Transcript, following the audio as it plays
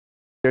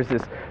There's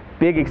this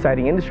big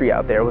exciting industry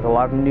out there with a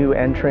lot of new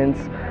entrants,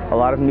 a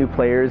lot of new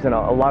players, and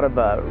a lot of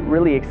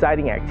really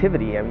exciting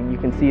activity. I mean, you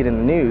can see it in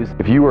the news.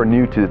 If you are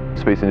new to the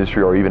space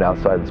industry or even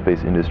outside the space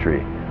industry,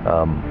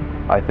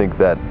 I think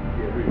that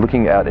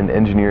looking at an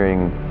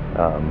engineering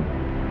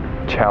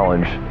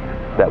challenge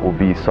that will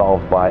be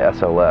solved by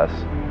SLS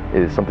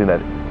is something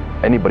that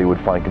anybody would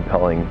find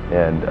compelling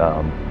and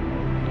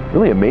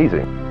really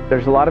amazing.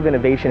 There's a lot of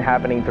innovation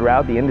happening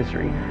throughout the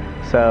industry.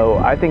 So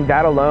I think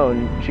that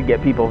alone should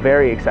get people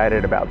very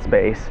excited about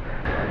space.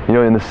 You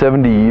know, in the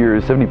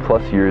 70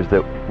 plus years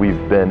that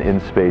we've been in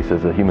space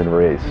as a human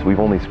race, we've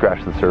only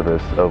scratched the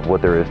surface of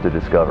what there is to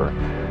discover.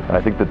 And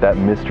I think that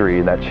mystery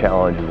and that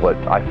challenge is what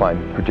I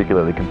find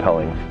particularly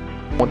compelling.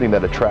 One thing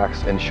that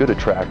attracts and should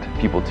attract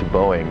people to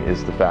Boeing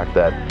is the fact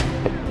that,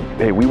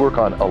 hey, we work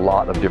on a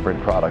lot of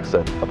different products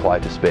that apply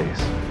to space.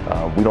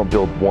 We don't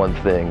build one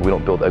thing, we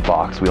don't build a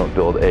box, we don't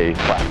build a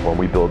platform,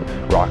 we build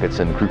rockets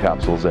and crew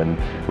capsules, and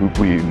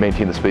we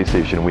maintain the space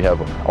station. We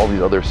have all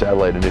these other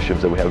satellite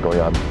initiatives that we have going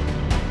on.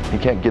 You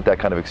can't get that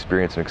kind of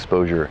experience and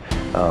exposure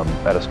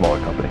at a smaller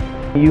company.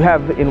 You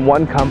have, in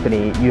one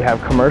company, you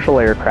have commercial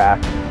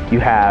aircraft, you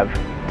have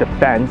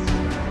defense,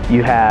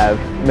 you have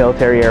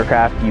military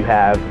aircraft, you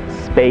have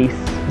space,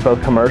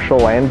 both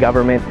commercial and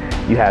government,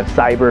 you have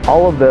cyber.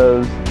 All of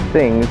those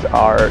things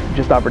are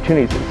just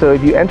opportunities. So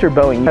if you enter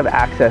Boeing, you have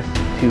access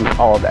to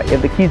all of that. You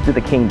have the keys to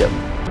the kingdom.